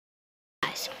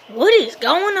What is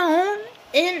going on?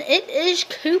 And it is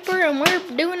Cooper, and we're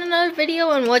doing another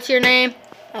video. And what's your name?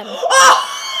 Oh!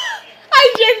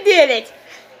 I just did it!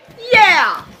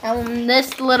 Yeah! And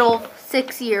this little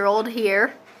 6-year-old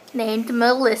here, named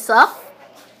Melissa.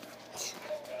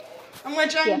 I'm gonna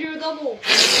try and do a double.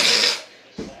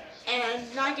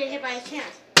 And not get hit by a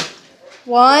chance.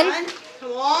 One.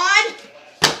 Come on!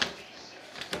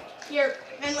 Here,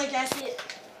 and like I see it.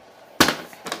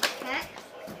 Okay.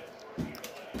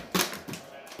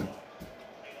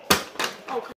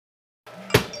 Oh,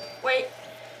 wait.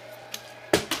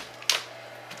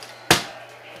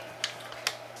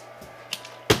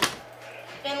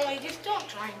 Finley, just don't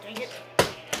try and take it.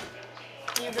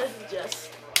 Yeah, this is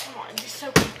just, come on, just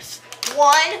so close.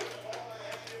 One.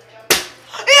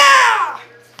 Yeah!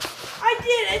 I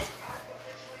did it!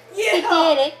 Yeah! He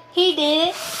did it. He did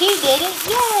it. He did it.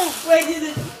 Yeah! Wait, did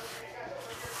it?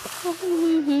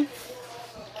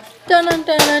 Dun, dun,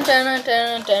 dun, dun, dun,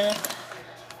 dun, dun.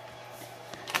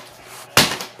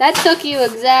 That took you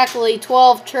exactly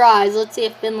 12 tries. Let's see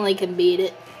if Finley can beat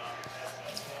it.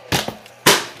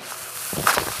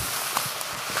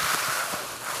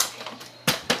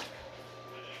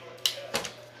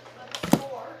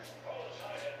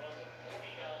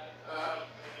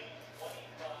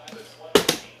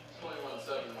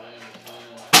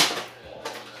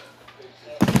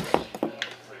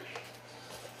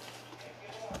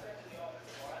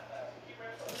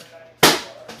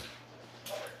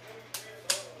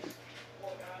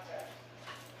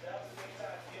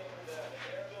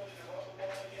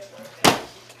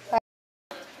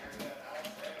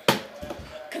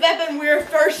 Could that have been weird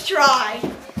first try?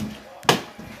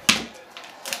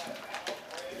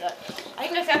 I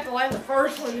think I have to land the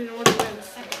first one in order to win the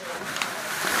second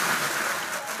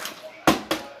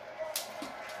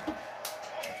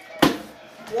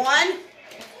one. One.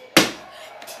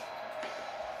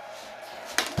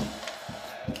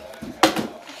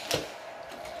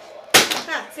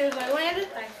 As soon as I landed,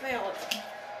 I failed.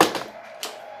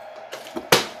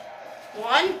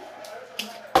 One.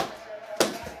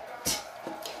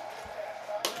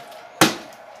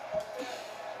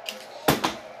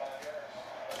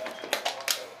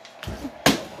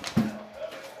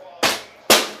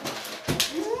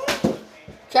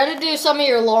 Try to do some of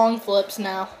your long flips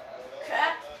now.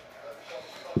 Okay.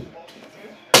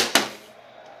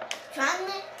 Try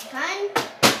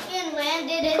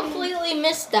landed in. Completely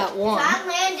missed that one. Try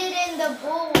landed in the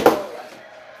bowl.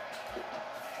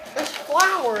 There's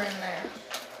flour in there.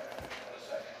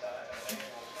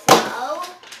 So.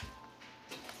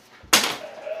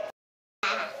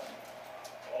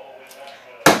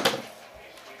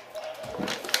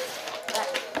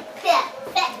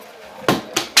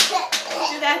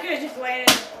 That could have just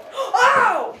landed.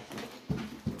 Oh!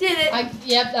 Did it?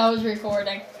 Yep, that was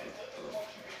recording.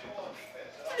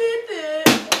 Did it?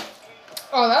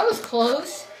 Oh, that was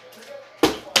close.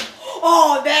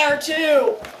 Oh, there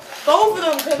too. Both of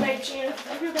them could make chances.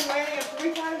 I could have been landing it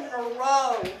 3 times in a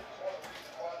row.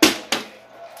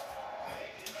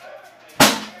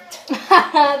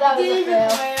 That was a Didn't fail.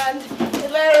 land.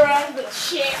 It landed around the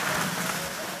chair.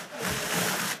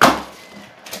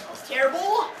 That was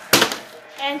terrible.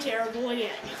 And terrible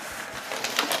again.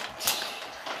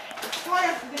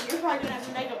 You're probably gonna have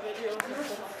to make a video of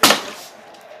yourself doing this.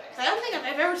 I don't think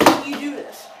I've ever seen you do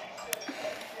this.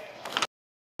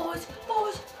 Boys.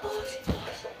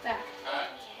 Back.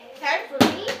 Okay, for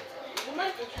me.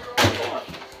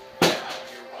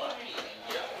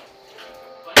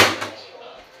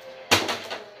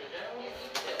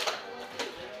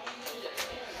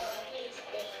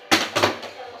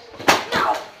 No.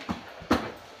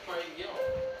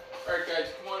 Alright guys,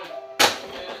 come on.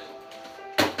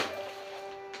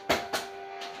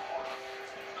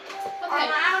 I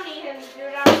don't need him to do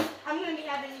it. I'm going to be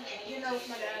having dinner with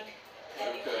my dad.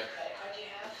 Okay.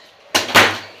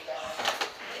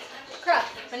 Crap.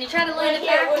 When you try to land it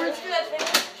Here, backwards, do that thing.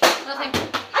 nothing.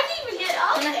 I can't even get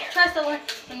up there.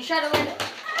 When you try to land it.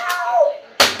 Ow!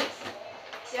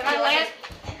 Did I land?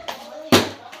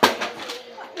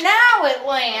 Now it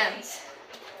lands.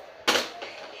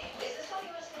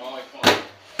 Molly, come on.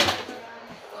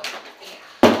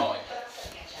 Molly.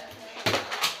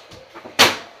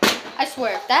 I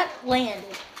swear, if that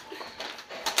landed.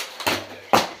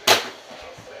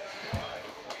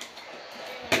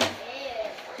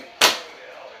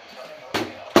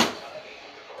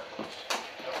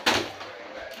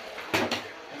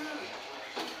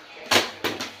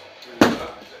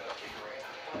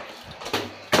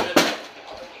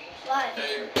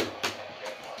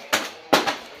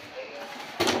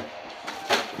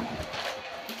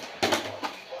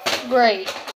 Great.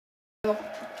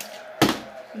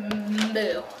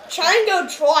 Boo. Try and go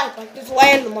twice, like just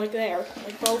land them like there,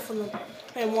 like both of them,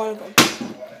 and one of them.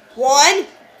 One.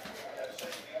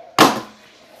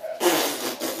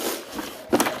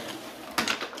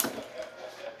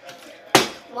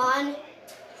 One.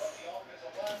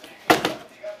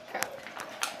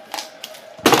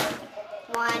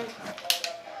 One.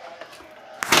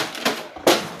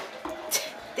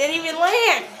 Didn't even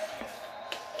land.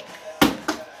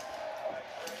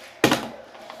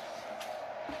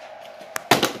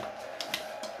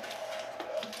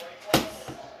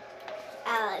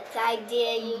 Alex, I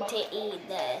dare you to eat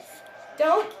this.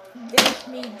 Don't make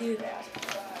me do that.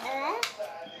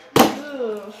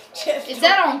 Ugh, just Is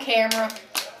that on camera?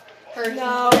 Or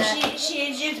No, that-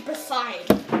 she is just beside.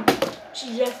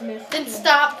 She just missed. Then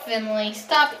stop, Finley.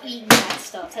 Stop eating that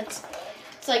stuff. It's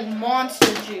like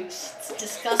monster juice. It's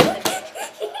disgusting.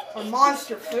 Or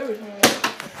monster food.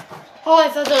 Oh, I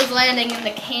thought that was landing in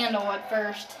the candle at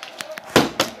first.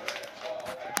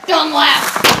 Don't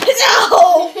laugh.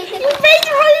 No! You made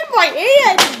it right in my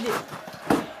hand!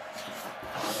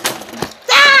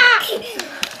 Ah!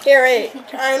 Here, wait.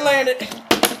 Try and land it.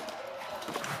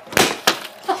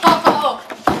 Oh.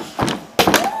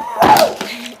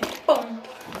 Boom.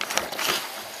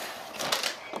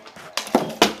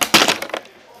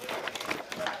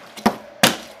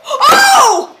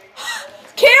 Oh!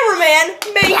 Cameraman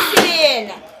makes it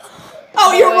in.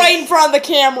 Oh, you're right in front of the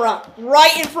camera.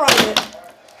 Right in front of it.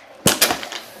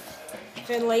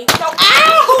 Finley. No.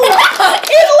 Ow!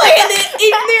 It landed.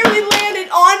 It nearly landed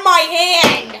on my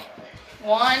hand.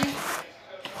 1,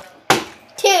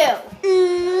 2.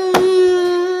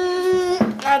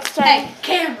 That's time. Hey,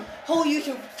 camera. Whole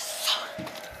YouTube.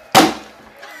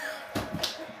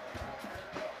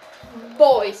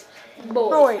 Boys.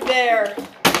 Boy, there.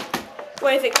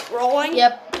 Wait, is it rolling?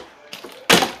 Yep.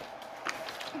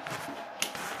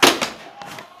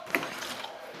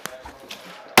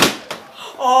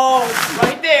 Oh,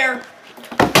 right there.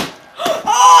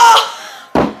 Oh!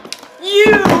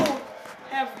 You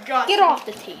have got Get off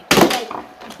the tape.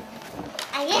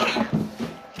 I am.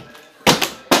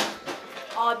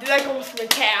 Oh, dude, that goes from the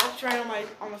couch right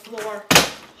on the floor.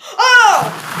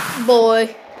 Oh!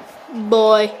 Boy.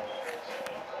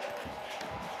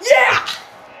 Yeah!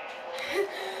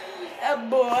 That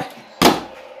boy.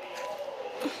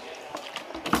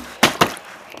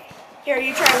 Here,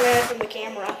 you try to land it from the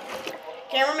camera.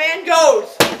 Cameraman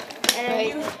goes. And Right.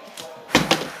 you.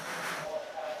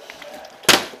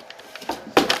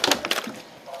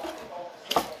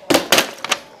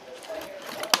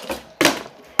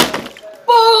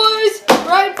 Boys!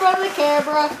 Right in front of the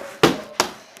camera.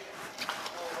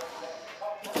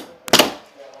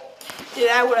 Dude,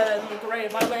 that would have been great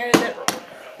if I landed it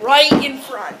right in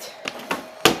front.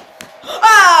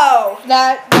 Oh!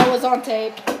 That was on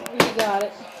tape. We got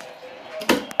it.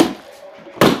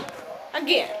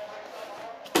 Again.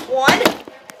 One.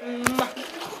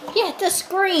 Yeah, the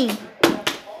screen.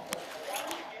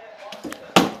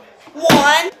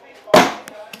 One.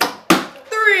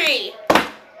 3.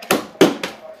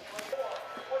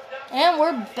 And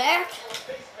we're back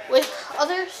with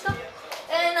other stuff.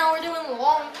 And now we're doing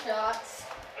long shots.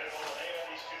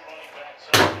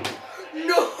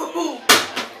 No!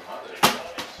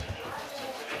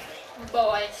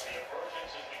 Boys.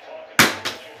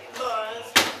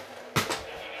 Buzz.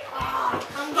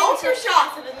 I'm Go getting for some.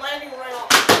 shots and then landing right off.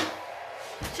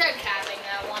 Check having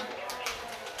that one.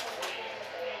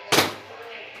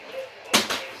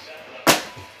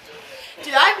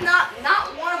 Dude, I've not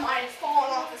one of mine has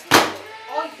fallen off this table.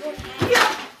 Oh, yours.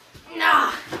 Yeah.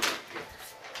 Nah.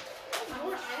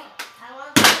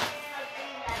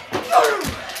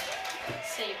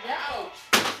 Save that.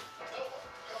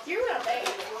 You're gonna bang it,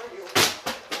 were you?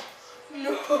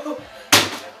 No.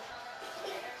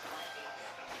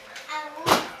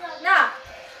 Nah.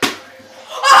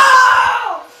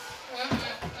 Oh!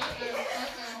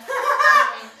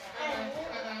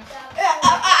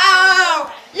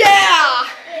 Ow! Yeah!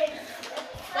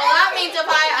 Well, that means if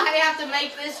I have to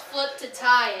make this flip to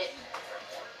tie it.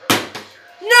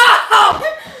 No!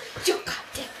 You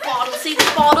goddamn bottle. See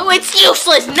this bottle? It's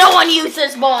useless. No one uses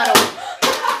this bottle.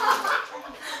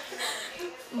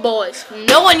 Boys,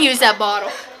 no one use that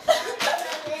bottle.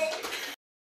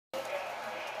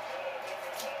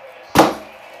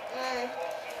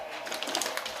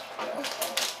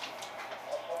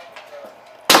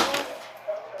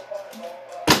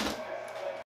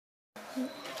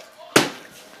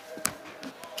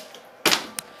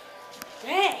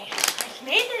 Dang, I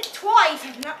made it twice.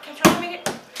 I'm not trying to make it.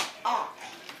 Oh.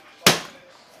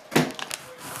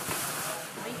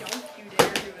 Why don't you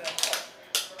dare do that?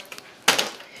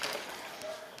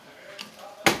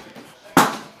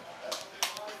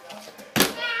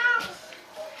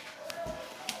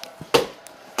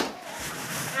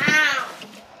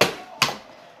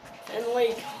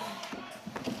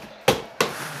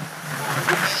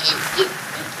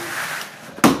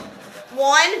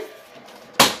 One.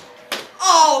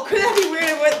 Oh, could that be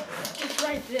weird with it's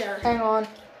right there? Hang on.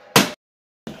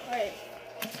 Wait.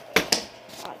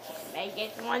 I can make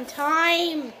it one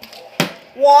time.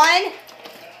 One.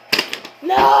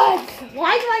 No.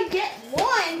 Why did I get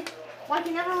one? Why I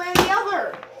can never land the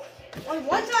other? Only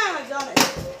one time I've done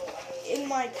it. In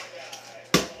like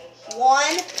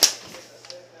one.